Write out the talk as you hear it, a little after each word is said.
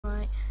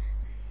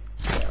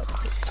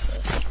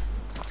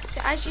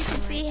as you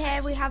can see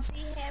here, we have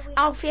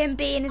Alfie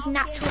MB in his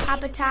natural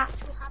habitat.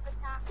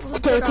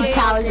 Tilted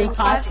towers and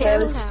 5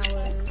 kills.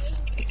 I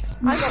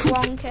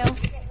got 1 kill,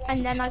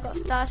 and then I got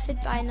thirsted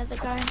by another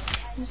guy.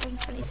 I was on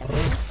 27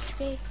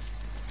 HP.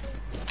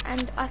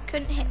 And I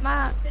couldn't hit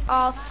my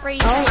R3.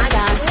 Oh my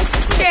god.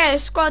 Yeah,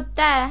 squad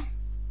there.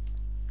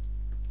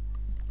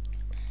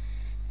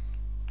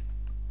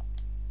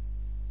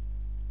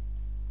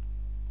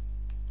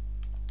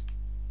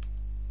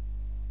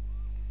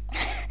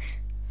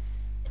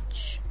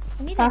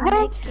 I need to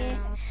make it.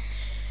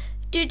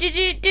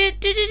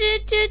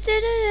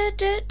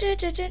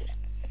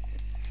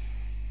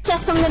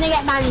 Just I'm gonna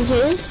get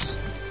bandages.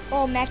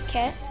 Or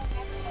medkit.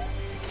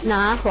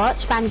 Nah,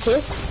 watch,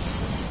 bandages.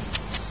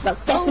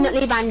 That's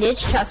definitely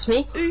bandage, trust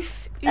me.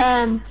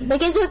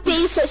 Begins with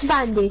B, so it's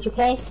bandage,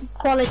 okay?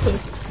 Quality.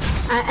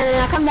 And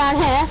then I come down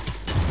here,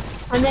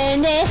 and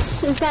then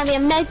this is gonna be a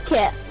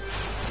medkit.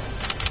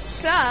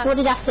 What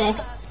did I say?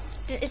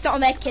 It's not a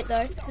medkit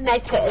though. It's a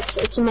medkit.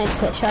 It's a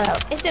medkit. Shut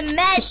up. It's a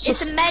med.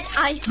 It's a med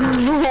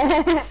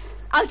item.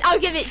 I'll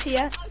give it to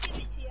you.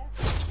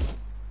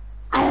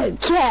 I don't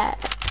care.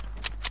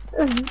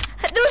 There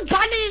was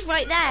bandages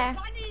right there.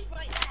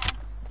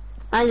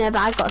 I know, but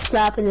I got a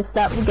slurp, and the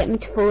slurp will get me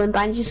to full, and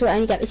bandages will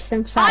only get me to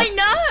 75. I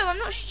know. I'm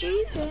not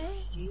stupid.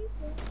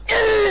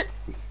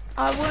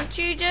 I want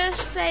to just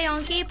play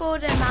on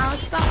keyboard and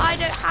mouse, but I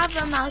don't have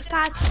a mouse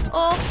pad.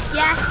 Or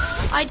yes,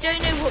 I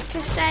don't know what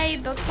to say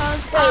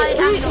because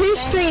who's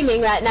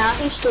streaming right now?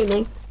 Who's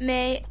streaming?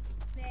 Me.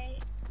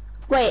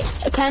 Wait,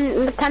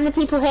 can the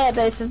people hear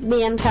both of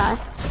me and Kai?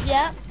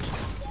 Yep.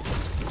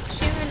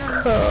 Streaming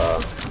on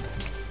cool.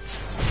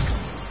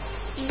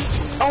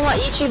 YouTube. On what,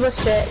 YouTube or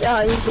straight?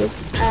 Oh, YouTube.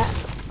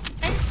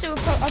 Insta,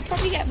 I'll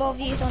probably get more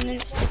views on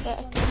Insta, but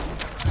okay.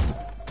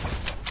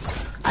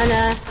 I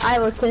know, I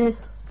will too.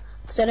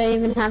 So I don't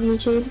even have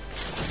YouTube.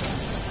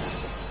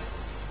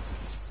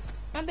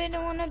 I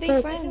don't want to be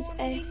friends,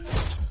 eh?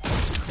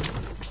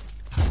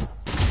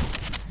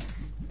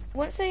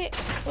 Once they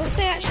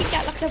actually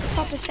get like a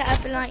proper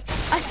setup and like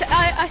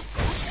I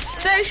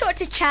very short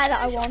to chair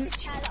that I want.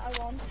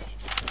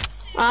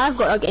 I've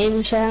got a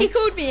gaming chair. He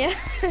called me.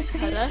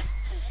 Hello.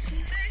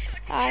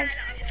 Hi.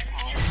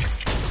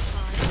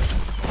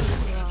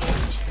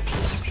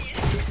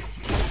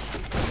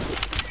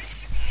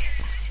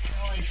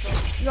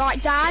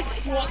 Right, Dad.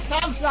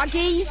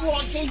 Ruggies.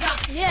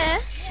 Yeah.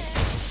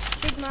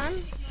 Big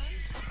man.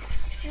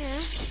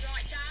 Yeah.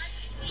 Right, Dad.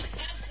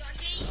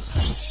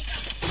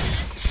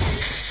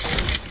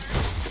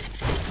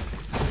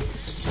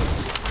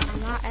 I'm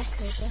not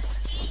echoed.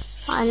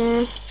 I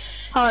know.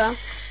 Hold on.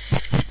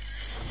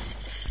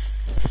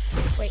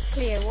 Wait,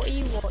 Cleo, what are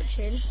you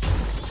watching?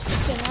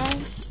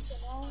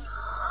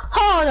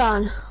 Hold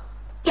on.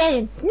 Get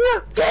in.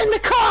 Get in the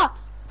car.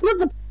 Look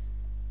the.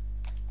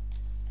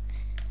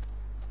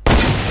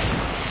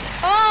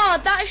 Oh,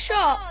 that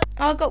shot!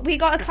 We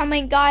got a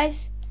comment,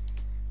 guys.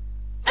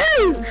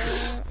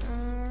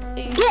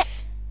 Get.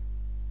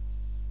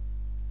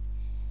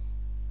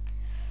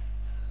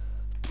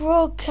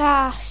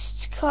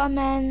 Broadcast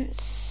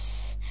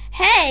comments.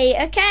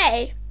 Hey,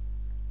 okay.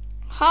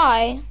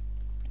 Hi.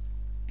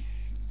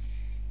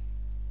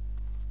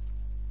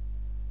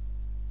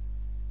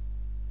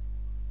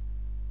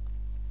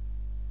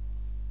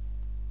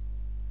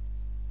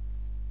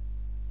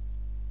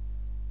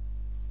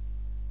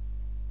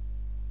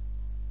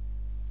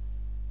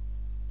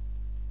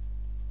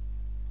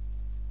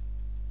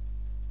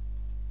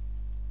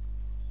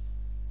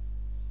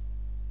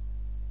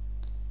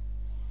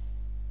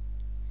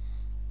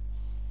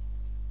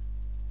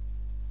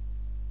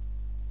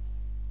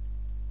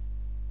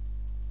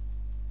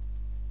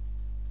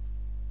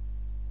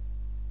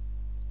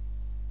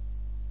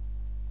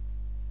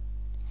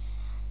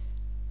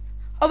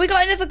 Oh, we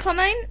got another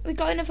comment.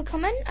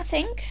 I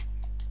think.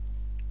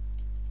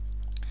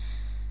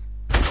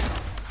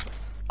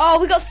 Oh,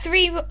 we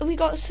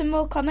got some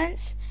more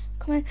comments.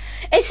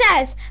 It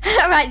says,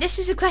 alright, this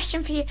is a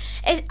question for you.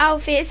 It's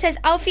Alfie. It says,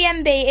 Alfie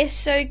MB is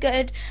so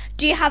good.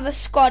 Do you have a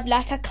squad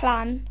like a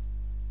clan?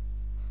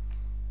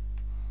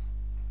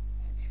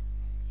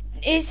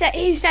 He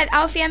said,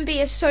 Alfie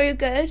MB is so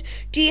good.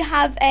 Do you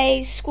have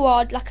a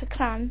squad like a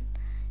clan?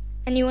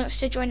 And he wants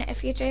to join it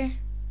if you do.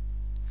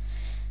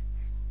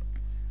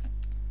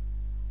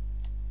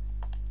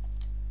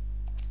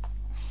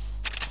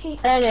 I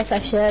don't know if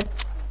I should.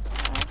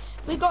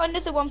 We got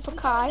another one for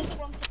Kai.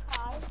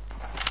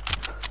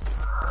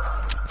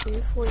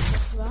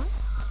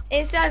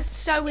 It says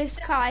so is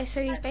Kai,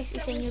 so he's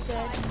basically saying you're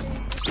good.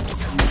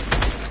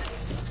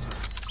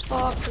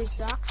 Or who's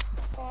that?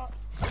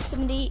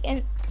 Somebody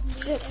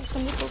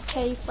called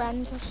K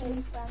Friends or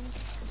something.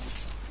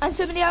 And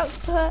somebody else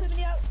put.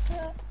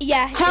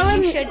 Yeah. Tell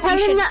him that tell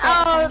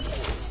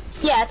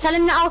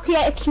him that I'll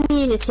create a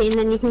community and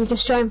then you can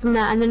just join from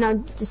there, and then I'll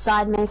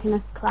decide making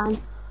a clan.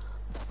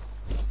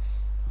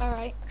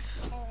 Alright.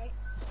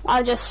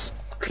 I'll just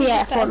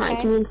create a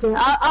Fortnite community.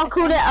 I'll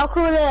call it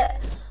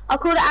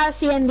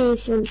Alfie MB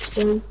if you want to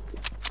join.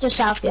 Just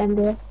Alfie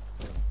MB.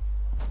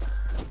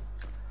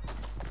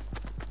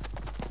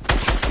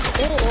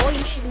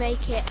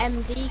 make it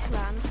MD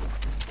clan.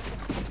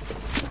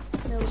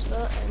 Mills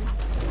Burton.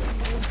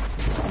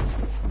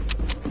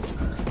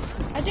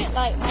 I don't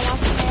like my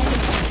last name.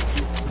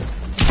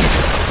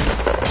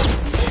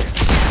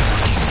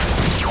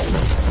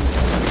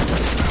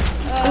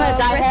 I'm gonna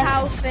die Rip here.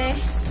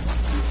 Alfie.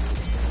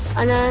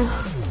 I know.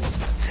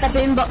 The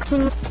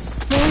boomboxing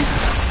thing.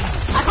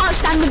 I can't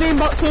stand the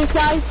boomboxes,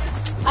 guys.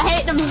 I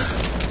hate them.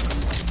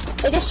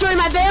 They destroy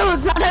my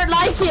builds. I don't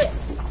like it.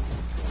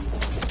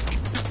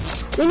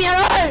 Leave me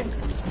alone.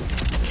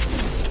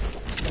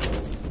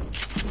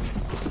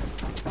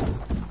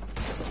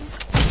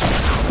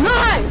 No!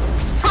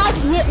 How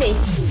did you hit me?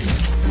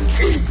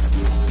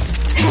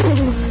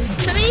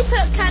 Somebody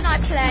put can I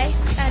play?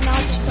 And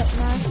I'll just put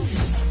no.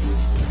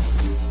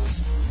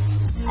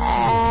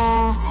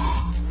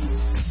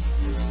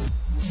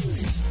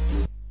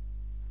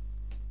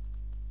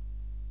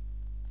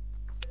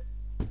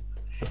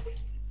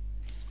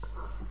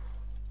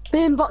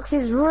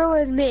 Boomboxes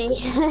ruin me.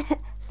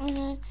 I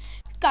know.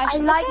 Guys, I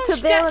like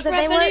to build and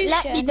they won't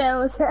let me Revolution.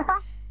 build.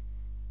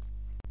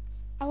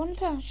 I want to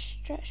play on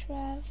Stretch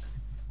Rev.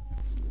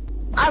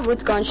 I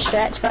would go on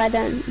stretch, but I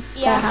don't.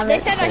 Yeah, have they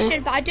it, said I so.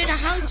 should, but I don't know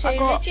how to, I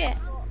got- legit.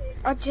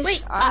 I just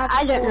Wait, I I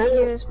had don't 4 know.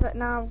 viewers, but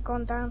now I've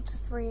gone down to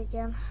 3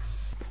 again.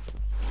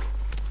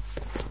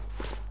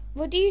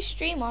 What do you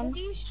stream on?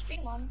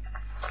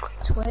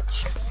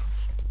 Twitch.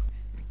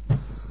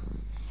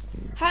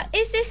 How,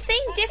 is this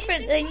thing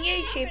different than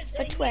YouTube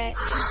for Twitch?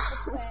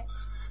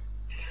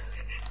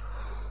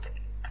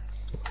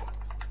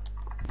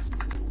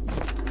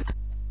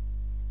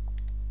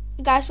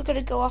 Guys, we're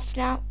gonna go off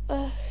now.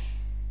 Ugh.